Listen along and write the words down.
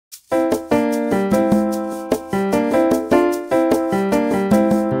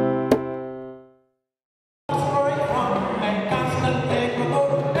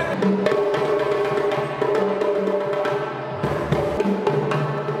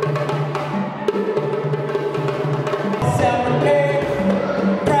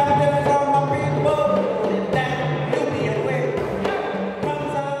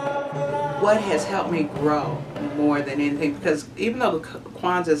has helped me grow more than anything, because even though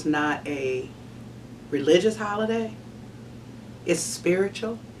Kwanzaa is not a religious holiday, it's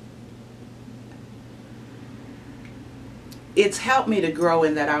spiritual. It's helped me to grow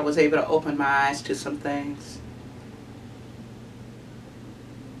in that I was able to open my eyes to some things.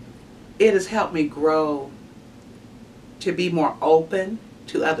 It has helped me grow to be more open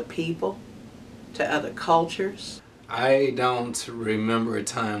to other people, to other cultures. I don't remember a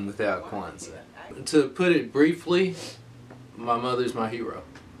time without Kwanzaa. To put it briefly, my mother's my hero.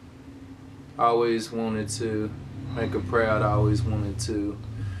 I always wanted to make her proud. I always wanted to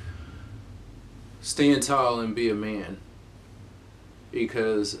stand tall and be a man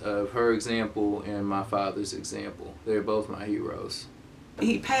because of her example and my father's example. They're both my heroes.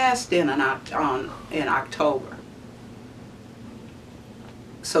 He passed in October.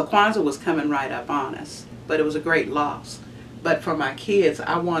 So Kwanzaa was coming right up on us, but it was a great loss. But for my kids,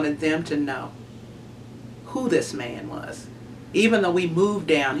 I wanted them to know who this man was. Even though we moved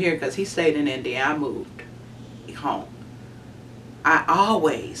down here, because he stayed in India, I moved home. I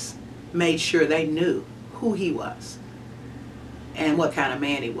always made sure they knew who he was and what kind of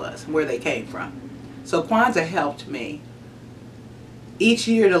man he was and where they came from. So Kwanzaa helped me each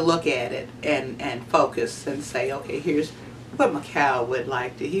year to look at it and focus and say, okay, here's what Macau would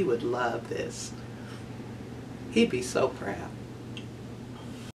like to, he would love this. He'd be so proud.